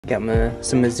Got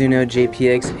some Mizuno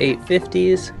JPX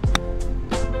 850s.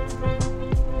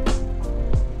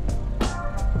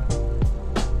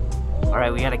 All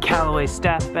right, we got a Callaway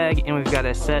staff bag, and we've got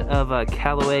a set of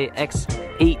Callaway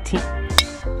X18.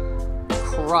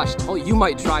 Crushed. Oh, you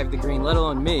might drive the green, let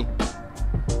alone me.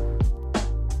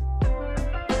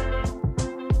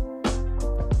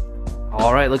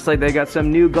 All right, looks like they got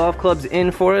some new golf clubs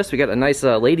in for us. We got a nice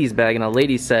ladies bag and a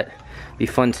ladies set. Be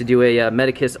fun to do a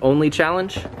Medicus only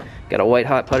challenge. Got a white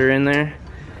hot putter in there.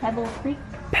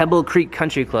 Pebble Creek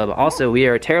Country Club. Also, we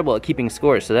are terrible at keeping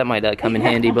scores, so that might come in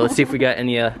handy, but let's see if we got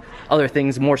any other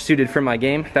things more suited for my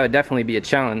game. That would definitely be a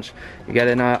challenge. We got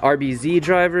an RBZ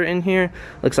driver in here.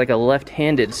 Looks like a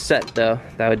left-handed set, though.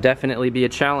 That would definitely be a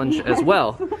challenge as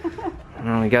well.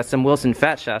 We got some Wilson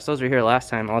Fat Shafts. Those were here last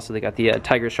time. Also, they got the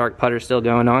Tiger Shark putter still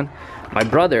going on. My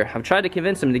brother, I've tried to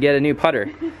convince him to get a new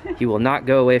putter. He will not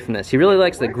go away from this. He really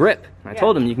likes the grip. I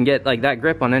told him you can get like that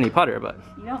grip on any putter, but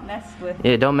you don't mess with.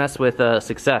 Yeah, don't mess with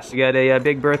success. We got a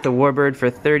Big Bertha Warbird for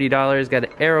 $30. Got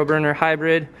an Aeroburner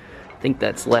hybrid. I think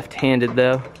that's left-handed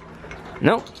though.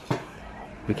 Nope.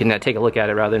 We can take a look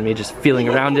at it rather than me just feeling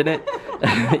around in it.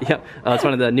 Yep. It's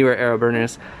one of the newer Aeroburner.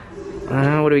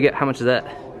 What do we get? How much is that?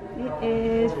 It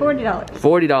is $40.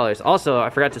 $40. Also,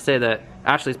 I forgot to say that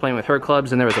Ashley's playing with her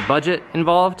clubs and there was a budget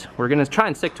involved. We're gonna try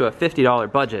and stick to a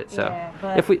 $50 budget. So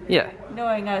if we,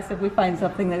 knowing us, if we find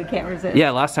something that we can't resist. Yeah,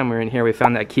 last time we were in here, we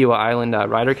found that Kiawah Island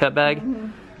Ryder Cup bag.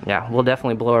 Yeah, we'll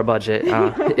definitely blow our budget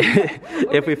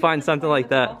if we find something like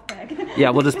that. Yeah,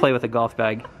 we'll just play with a golf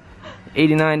bag.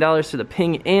 $89 for the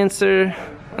Ping Answer.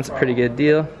 That's a pretty good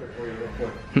deal.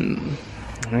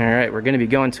 All right, we're gonna be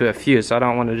going to a few, so I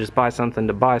don't want to just buy something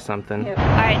to buy something. All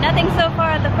right, nothing so far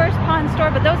at the first pawn store,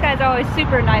 but those guys are always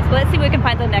super nice. But let's see if we can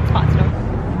find the next pawn store.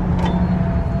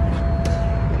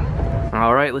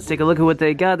 All right, let's take a look at what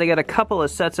they got. They got a couple of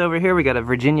sets over here. We got a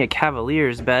Virginia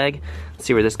Cavaliers bag. Let's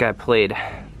see where this guy played.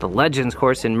 The Legends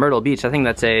course in Myrtle Beach. I think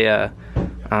that's a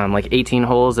like 18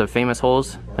 holes of famous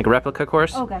holes, like a replica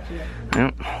course. Oh,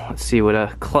 gotcha. Let's see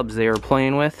what clubs they were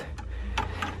playing with.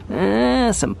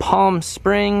 Some Palm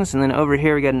Springs, and then over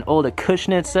here we got an old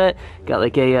Acushnet set. Got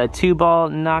like a 2-ball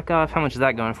knockoff. How much is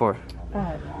that going for?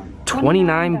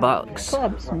 29 bucks.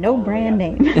 Clubs, no brand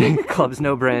name. Clubs,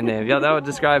 no brand name. Yeah, that would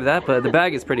describe that, but the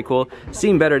bag is pretty cool.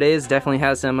 Seen better days, definitely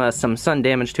has some sun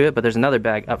damage to it, but there's another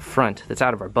bag up front that's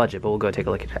out of our budget, but we'll go take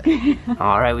a look at it.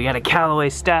 All right, we got a Callaway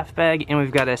staff bag, and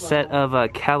we've got a set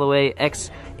of Callaway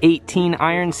X18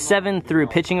 irons, 7 through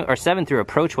pitching, or 7 through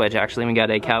approach wedge actually. We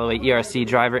got a Callaway ERC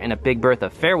driver and a Big Bertha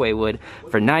fairway wood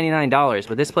for $99.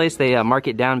 But this place, they mark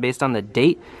it down based on the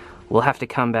date. We'll have to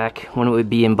come back when it would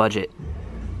be in budget.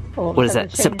 What is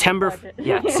that? September?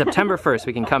 Yeah, September 1st.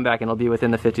 We can come back and it'll be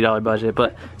within the $50 budget.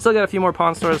 But still got a few more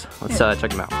pawn stores. Let's check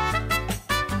them out.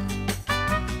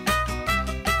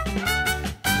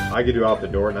 I could do out the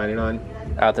door 99.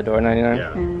 Out the door 99.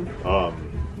 Yeah.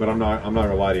 But I'm not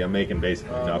gonna lie to you. I'm making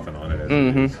basically nothing on it.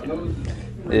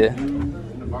 Yeah.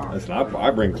 Listen,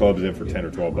 I bring clubs in for 10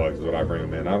 or 12 bucks is what I bring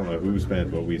them in. I don't know who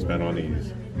spends what we spend on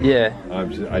these. Yeah.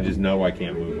 I just know I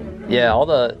can't move them. Yeah, all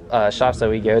the shops that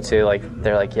we go to, like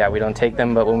they're like, yeah, we don't take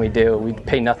them, but when we do, we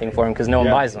pay nothing for them because no one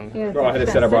buys them. Yeah, bro, I had a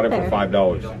set I brought it for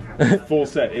 $5. Full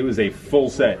set. It was a full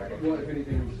set.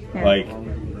 Like,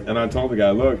 and I told the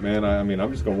guy, look, man, I mean,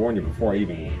 I'm just gonna warn you before I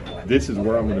even. This is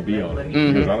where I'm gonna be on it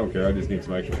because I don't care. I just need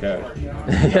some extra cash.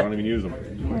 I don't even use them.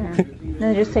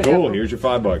 No, just take cool. Here's your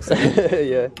 $5.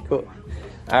 Yeah, cool.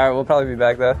 All right, we'll probably be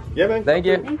back though. Yeah, man. Thank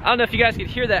you. I don't know if you guys could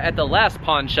hear that at the last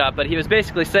pawn shop, but he was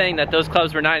basically saying that those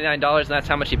clubs were $99 and that's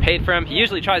how much he paid for them. He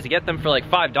usually tries to get them for like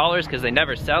 $5 because they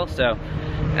never sell, so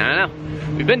I don't know.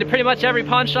 We've been to pretty much every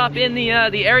pawn shop in the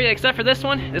area except for this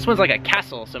one. This one's like a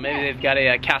castle, so maybe they've got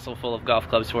a castle full of golf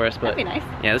clubs for us. But that'd be nice.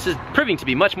 Yeah, this is proving to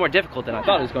be much more difficult than I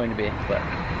thought it was going to be. But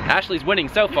Ashley's winning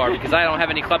so far because I don't have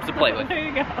any clubs to play with. There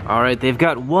you go. All right, they've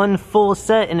got one full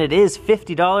set and it is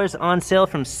 $50 on sale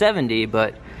from $70,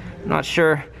 but I'm not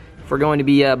sure if we're going to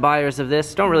be buyers of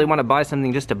this. Don't really want to buy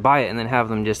something just to buy it and then have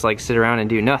them just like sit around and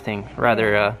do nothing.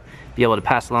 Rather be able to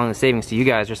pass along the savings to you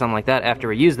guys or something like that after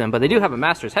we use them. But they do have a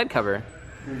Masters head cover.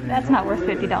 That's not worth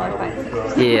 $50 by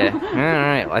itself. Yeah. All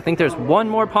right. Well, I think there's one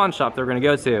more pawn shop that we're gonna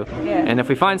go to, and if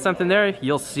we find something there,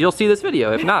 you'll see this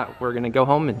video. If not, we're gonna go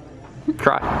home and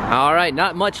cry. All right.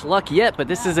 Not much luck yet, but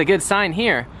this is a good sign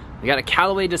here. We got a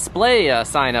Callaway display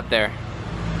sign up there.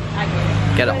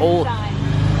 Got an old.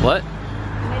 What?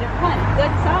 You made a pun.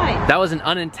 Good sign. That was an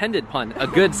unintended pun. A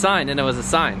good sign, and it was a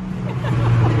sign.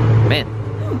 Man.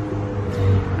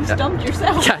 You stumped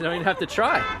yourself. Yeah, I don't even have to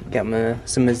try. Got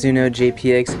some Mizuno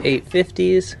JPX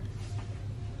 850s.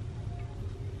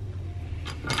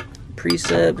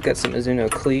 preset. Got some Mizuno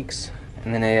cliques,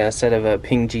 and then a set of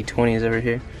Ping G20s over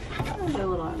here.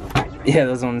 Yeah,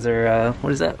 those ones are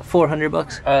what is that? 400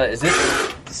 bucks. Is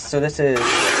this? So this is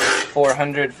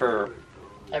 400 for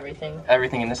everything.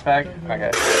 Everything in this bag. Mm-hmm.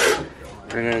 Okay.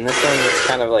 And then this one is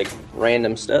kind of like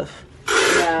random stuff.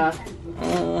 Yeah.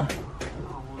 Hold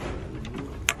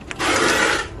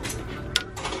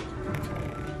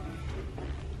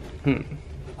on.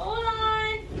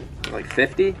 Like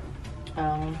 50? I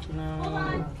don't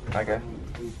know. Okay.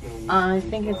 I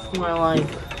think it's more like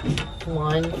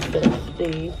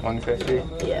 150.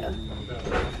 150? Yeah.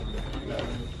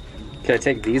 Can I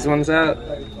take these ones out?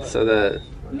 So the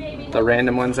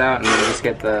random ones out, and then just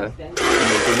get the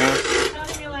Mizuno?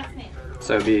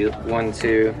 So it'd be 1,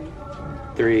 2,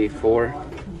 3, 4,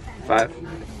 5.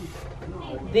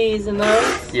 These and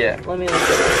those? Yeah. Let me look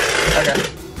at it.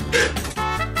 Okay.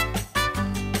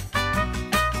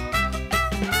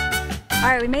 All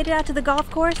right, we made it out to the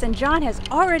golf course and John has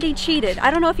already cheated.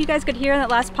 I don't know if you guys could hear in that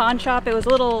last pawn shop. It was a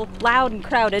little loud and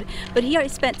crowded, but he already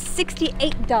spent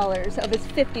 $68 of his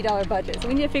 $50 budget. So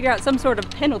we need to figure out some sort of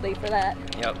penalty for that.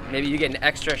 Yep. Maybe you get an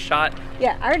extra shot.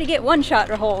 Yeah, I already get one shot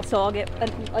per hole, so I'll get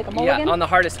like a mulligan. Yeah, on the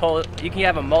hardest hole, you can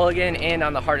have a mulligan, and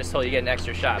on the hardest hole, you get an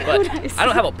extra shot. But Nice. I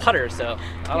don't have a putter, so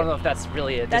I don't know if that's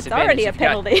really a That's disadvantage. already a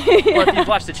penalty. Well, if you've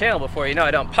watched the channel before, you know I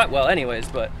don't putt well anyways,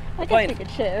 but I guess we could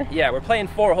share. Yeah, we're playing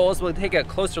 4 holes. We'll take a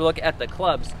closer look at the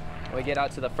clubs when we get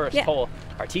out to the first hole.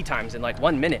 Our tee time's in like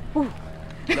 1 minute. Ooh.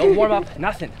 No warm up,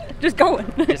 nothing. Just going.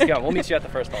 Just go. We'll meet you at the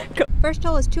first hole. First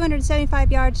hole is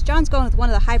 275 yards. John's going with one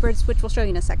of the hybrids, which we'll show you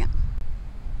in a second.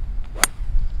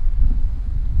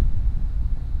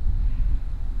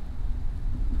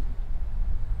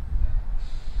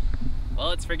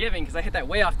 Well, it's forgiving because I hit that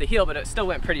way off the heel, but it still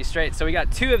went pretty straight. So we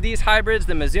got 2 of these hybrids,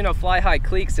 the Mizuno Fly High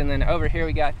Cliques, and then over here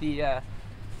we got the,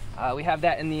 we have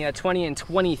that in the 20 and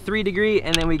 23 degree,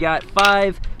 and then we got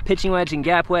 5 pitching wedge and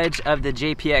gap wedge of the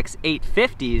JPX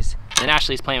 850s. And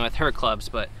Ashley's playing with her clubs,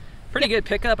 but pretty good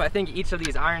pickup. I think each of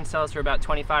these irons sells for about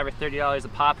 $25 or $30 a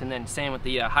pop, and then same with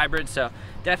the hybrid. So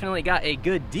definitely got a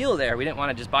good deal there. We didn't want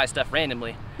to just buy stuff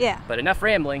randomly. Yeah. But enough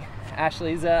rambling.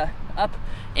 Ashley's up,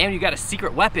 and you got a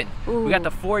secret weapon. Ooh. We got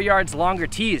the 4 yards longer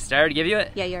tees. Did I already give you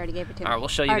it? Yeah, you already gave it to me. All right, we'll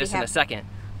show you this in a second.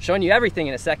 Showing you everything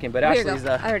in a second, but Here you Ashley's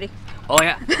go. I already. oh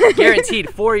yeah, guaranteed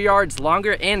 4 yards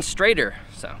longer and straighter.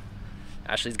 So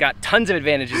Ashley's got tons of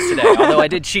advantages today, although I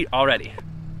did cheat already.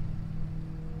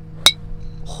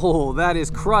 Oh, that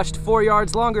is crushed. 4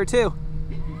 yards longer too.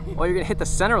 Oh, you're gonna hit the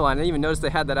center line. I didn't even notice they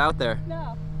had that out there.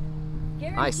 No.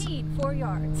 Nice. Guaranteed 4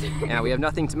 yards. Yeah, we have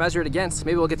nothing to measure it against.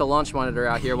 Maybe we'll get the launch monitor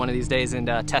out here one of these days and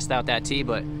test out that tee,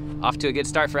 but off to a good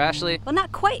start for Ashley. Well,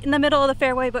 not quite in the middle of the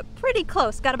fairway, but pretty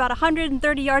close. Got about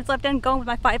 130 yards left in, going with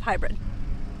my 5 hybrid.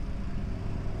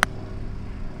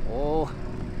 Oh,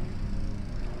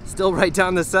 still right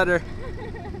down the center.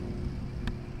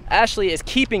 Ashley is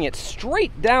keeping it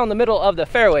straight down the middle of the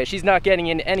fairway. She's not getting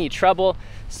in any trouble.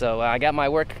 So I got my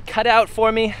work cut out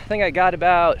for me. I think I got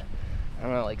about, I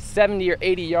don't know, like 70 or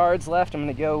 80 yards left. I'm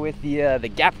gonna go with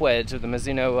the gap wedge of the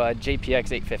Mizuno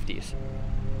JPX 850s.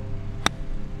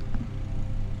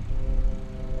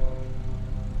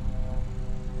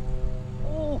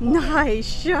 Oh.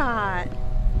 Nice shot.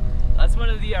 That's one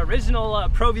of the original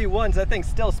ProView ones. I think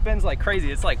still spins like crazy.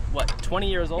 It's like, what,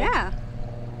 20 years old? Yeah.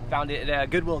 Found it at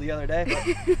Goodwill the other day.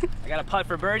 I got a putt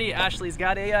for birdie. Ashley's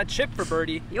got a chip for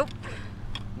birdie. Yep.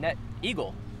 Net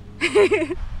eagle.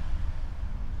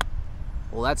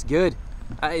 Well, that's good.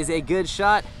 That is a good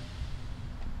shot.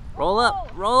 Roll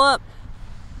up, roll up.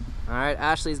 All right,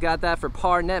 Ashley's got that for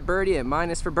par, net birdie, and mine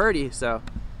is for birdie. So,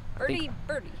 Birdie.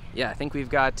 yeah, I think we've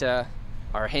got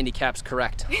our handicaps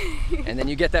correct. And then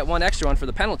you get that one extra one for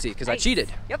the penalty because I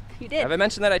cheated. Yep, you did. Have I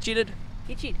mentioned that I cheated?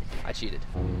 You cheated. I cheated.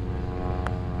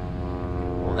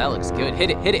 Oh, that looks good. Hit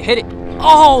it, hit it, hit it.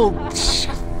 Oh!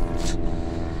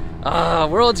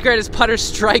 World's greatest putter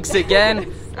strikes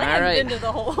again. All right. Into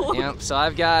the hole. Yep, so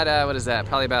I've got, what is that?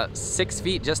 Probably about 6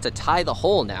 feet just to tie the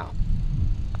hole now.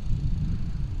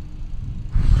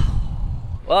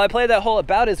 Well, I played that hole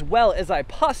about as well as I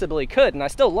possibly could, and I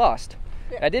still lost.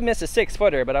 Yeah. I did miss a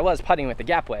 6-footer, but I was putting with the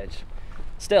gap wedge.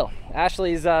 Still,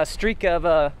 Ashley's streak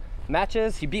of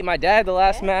matches. He beat my dad the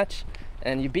last match,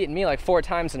 and you've beaten me like 4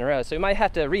 times in a row. So we might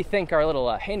have to rethink our little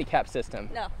handicap system.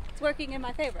 No, it's working in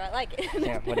my favor. I like it.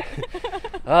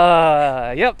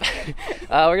 Yeah, yep.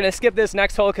 We're gonna skip this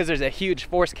next hole because there's a huge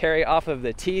force carry off of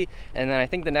the tee, and then I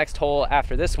think the next hole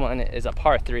after this one is a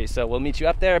par 3. So we'll meet you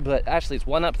up there, but Ashley's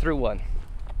 1 up through 1.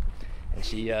 and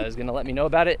she is gonna let me know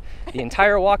about it the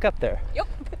entire walk up there. Yep.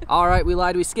 All right, we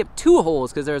lied. We skipped 2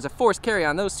 holes because there was a forced carry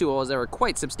on those 2 holes that were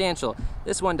quite substantial.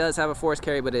 This one does have a forced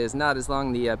carry, but it is not as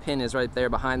long. The pin is right there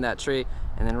behind that tree,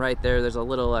 and then right there's a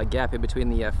little gap in between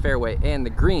the fairway and the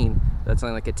green. That's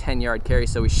only like a 10-yard carry,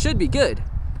 so we should be good.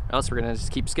 Or else we're gonna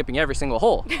just keep skipping every single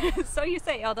hole. So you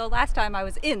say, although last time I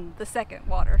was in the second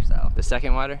water, so. The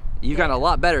second water? You've gotten a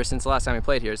lot better since the last time we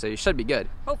played here, so you should be good.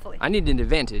 Hopefully. I need an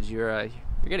advantage. You're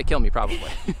gonna kill me probably.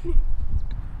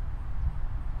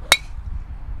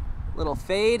 Little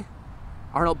fade,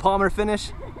 Arnold Palmer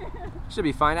finish. Should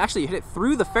be fine. Actually, you hit it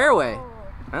through the fairway.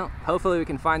 Well, hopefully we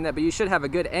can find that, but you should have a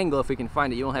good angle if we can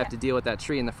find it. You won't have to deal with that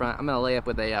tree in the front. I'm gonna lay up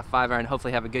with a 5-iron,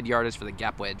 hopefully have a good yardage for the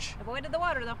gap wedge. Avoided the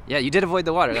water though. Yeah, you did avoid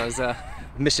the water. That was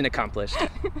mission accomplished. Oh,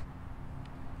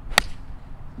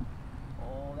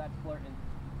 that's flirting.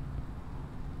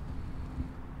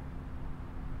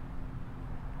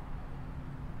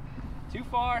 Too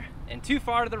far and too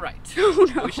far to the right. Oh,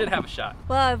 no. We should have a shot.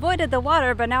 Well, I avoided the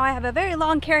water, but now I have a very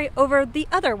long carry over the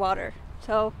other water.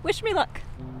 So wish me luck.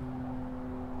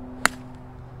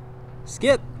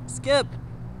 Skip, skip.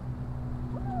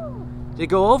 Did it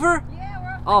go over? Yeah,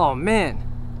 we're off. Oh man.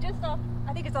 Just off.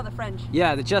 I think it's on the fringe.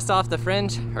 Yeah, just off the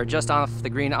fringe, or just off the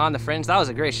green on the fringe. That was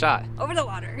a great shot. Over the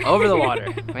water. Over the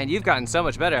water. Man, you've gotten so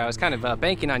much better. I was kind of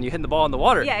banking on you hitting the ball in the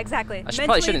water. Yeah, exactly.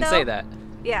 Probably shouldn't say that.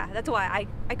 Yeah, that's why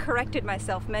I corrected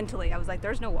myself mentally. I was like,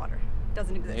 there's no water. It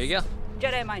doesn't exist. There you go.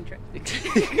 Jedi mind trick.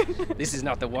 This is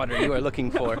not the water you are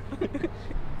looking for.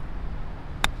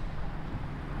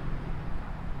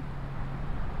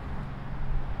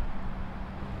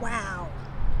 Wow.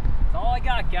 That's all I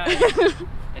got, guys.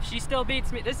 If she still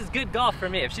beats me, this is good golf for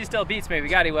me. If she still beats me, we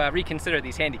got to reconsider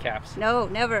these handicaps. No,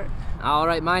 never. All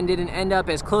right, mine didn't end up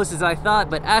as close as I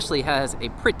thought, but Ashley has a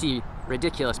pretty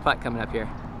ridiculous putt coming up here.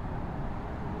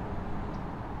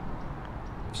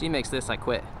 If she makes this, I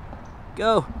quit.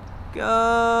 Go,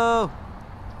 go.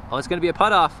 Oh, it's gonna be a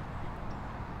putt off.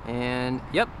 And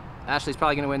yep, Ashley's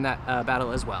probably gonna win that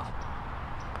battle as well.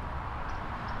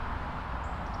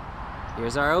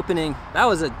 Here's our opening. That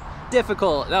was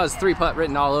 3-putt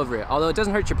written all over it. Although it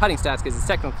doesn't hurt your putting stats because it's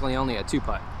technically only a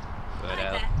 2-putt.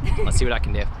 But let's see what I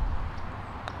can do.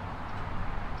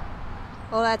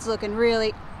 Oh, that's looking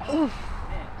really. All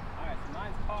right, so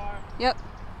mine's par. Yep.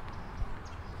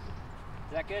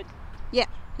 Is that good? Yeah,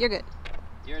 you're good.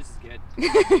 Yours is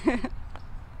good.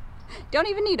 Don't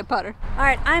even need a putter. All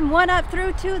right, I'm 1 up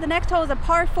through 2. The next hole is a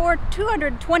par 4,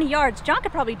 220 yards. John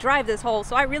could probably drive this hole,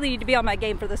 so I really need to be on my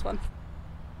game for this one.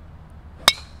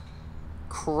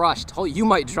 Crushed. Oh, you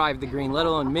might drive the green, let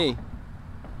alone me.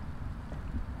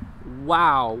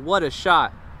 Wow, what a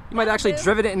shot. You might actually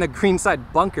driven it in the green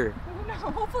side bunker. No,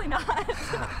 hopefully not.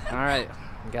 All right,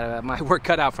 got my work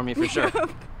cut out for me for sure. That's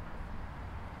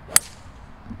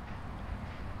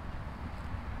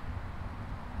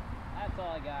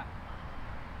all I got.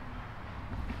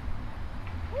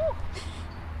 Woo.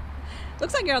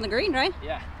 Looks like you're on the green, right?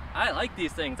 Yeah, I like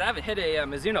these things. I haven't hit a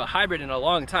Mizuno hybrid in a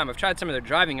long time. I've tried some of their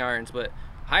driving irons, but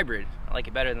hybrid, I like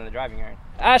it better than the driving iron.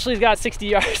 Ashley's got 60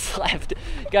 yards left.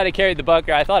 Got to carry the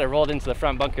bunker. I thought it rolled into the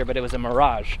front bunker, but it was a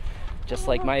mirage, just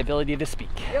like my ability to speak.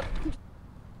 Yep.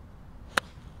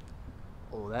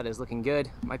 Oh, that is looking good.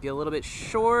 Might be a little bit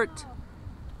short.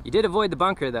 You did avoid the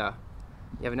bunker though.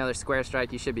 You have another square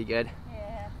strike, you should be good.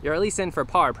 Yeah. You're at least in for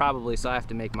par probably, so I have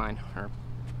to make mine, or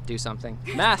do something.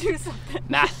 Math. Do something.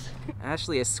 Math.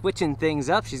 Ashley is switching things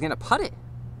up. She's gonna putt it.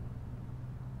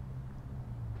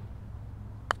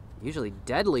 Usually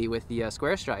deadly with the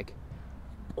square strike.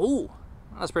 Oh,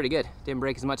 that was pretty good. Didn't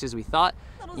break as much as we thought.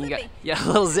 Little zippy. Yeah, a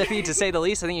little zippy to say the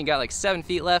least. I think you got like 7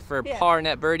 feet left for par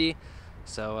net birdie.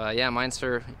 So yeah, mine's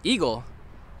for eagle.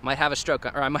 Might have a stroke,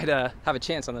 or I might have a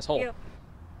chance on this hole. Yep.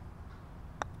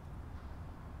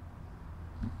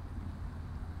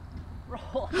 Roll.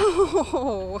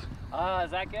 Oh. Is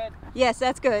that good? Yes,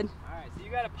 that's good. All right, so you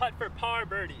got a putt for par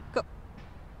birdie. Go.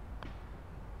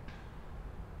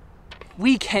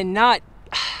 We cannot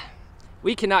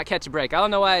catch a break. I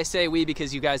don't know why I say we,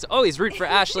 because you guys always root for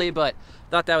Ashley, but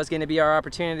thought that was going to be our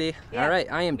opportunity. Yeah, all right,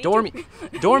 I am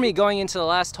Dormy going into the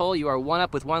last hole. You are 1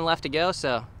 up with 1 left to go,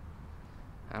 so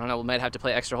I don't know, we might have to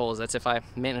play extra holes. That's if I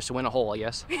manage to win a hole, I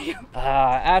guess.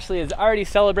 Ashley is already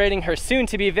celebrating her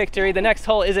soon-to-be victory. The next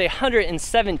hole is a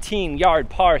 117-yard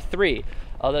par 3.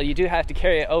 Although you do have to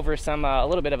carry it over some a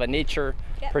little bit of a nature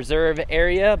preserve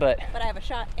area, but I have a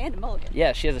shot and a mulligan.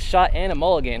 Yeah, she has a shot and a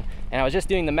mulligan. And I was just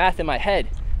doing the math in my head.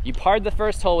 You parred the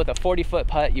first hole with a 40-foot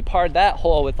putt, you parred that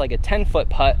hole with like a 10-foot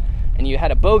putt, and you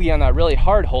had a bogey on that really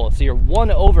hard hole, so you're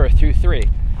 1 over through 3.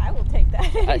 I will take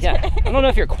that. Yeah, I don't know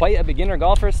if you're quite a beginner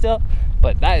golfer still,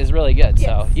 but that is really good. Yes.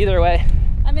 So either way,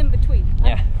 I'm in between.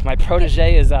 yeah, my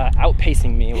protege is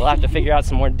outpacing me. We'll have to figure out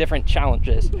some more different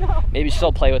challenges. No. Maybe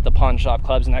she'll play with the pawn shop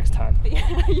clubs next time.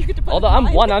 Yeah, you get to put Although it in I'm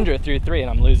mine. 1 under through 3 and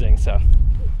I'm losing, so.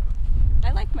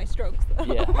 I like my strokes though.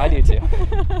 Yeah, I do too.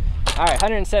 All right,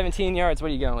 117 yards. What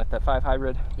are you going with, the 5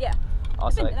 hybrid? Yeah.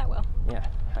 Also, Didn't do that well. yeah,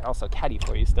 I also caddy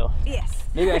for you still. Yes.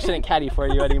 Maybe I shouldn't caddy for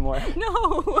you anymore.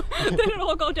 No, then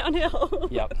it'll go downhill.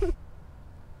 Yep.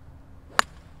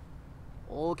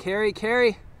 Oh,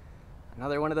 carry.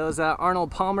 Another one of those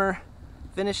Arnold Palmer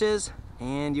finishes,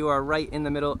 and you are right in the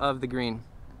middle of the green.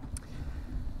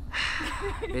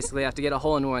 Basically, I have to get a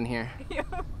hole in one here. Yeah.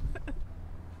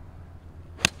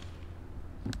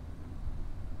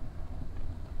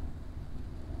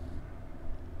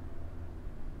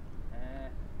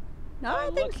 No, I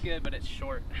It think. looks good, but it's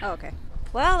short. Oh, okay.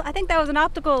 Well, I think that was an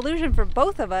optical illusion for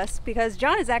both of us because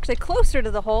John is actually closer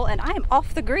to the hole and I am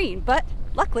off the green, but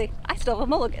luckily I still have a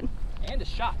mulligan. And a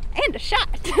shot. And a shot.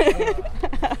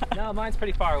 No, mine's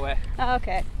pretty far away.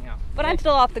 Okay. Yeah. But I'm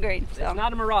still off the green, so. It's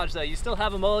not a mirage though. You still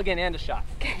have a mulligan and a shot.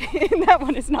 That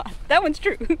one is not. That one's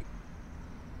true.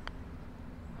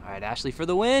 All right, Ashley for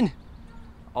the win.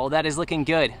 Oh, that is looking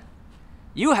good.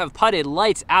 You have putted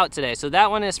lights out today, so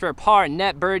that one is for par,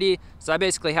 net birdie, so I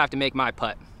basically have to make my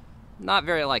putt. Not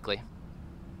very likely.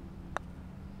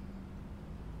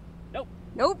 Nope.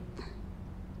 Nope.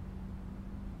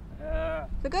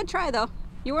 It's a good try though.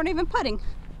 You weren't even putting.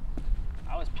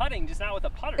 I was putting, just not with a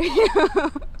putter.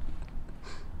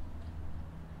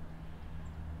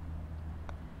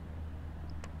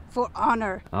 For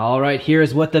honor. All right,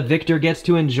 here's what the victor gets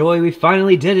to enjoy. We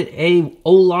finally did it, a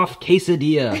Olaf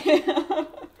quesadilla.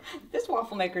 This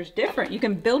waffle maker is different. You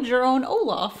can build your own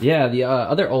Olaf. Yeah, the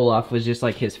other Olaf was just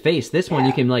like his face. This one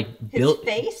you can like build his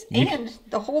face and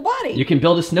the whole body. You can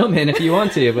build a snowman if you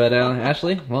want to, but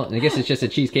Ashley, well, I guess it's just a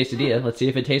cheese quesadilla. Let's see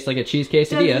if it tastes like a cheese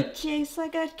quesadilla. Does it taste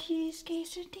like a cheese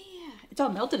quesadilla? It's all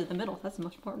melted in the middle. That's the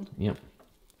most important. Yep.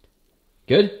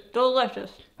 Good?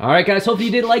 Delicious. All right, guys, hope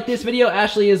you did like this video.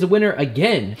 Ashley is the winner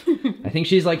again. I think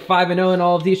she's like 5-0 in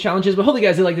all of these challenges, but hopefully you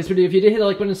guys did like this video. If you did, hit the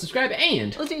like button and subscribe,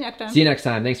 and We'll see you next time. see you next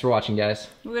time. Thanks for watching, guys.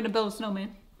 We're gonna build a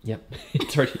snowman. Yep.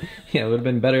 It's already, yeah, it would have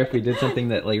been better if we did something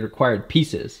that like required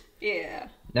pieces. Yeah.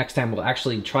 Next time we'll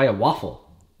actually try a waffle.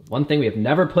 One thing we have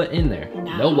never put in there.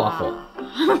 No waffle.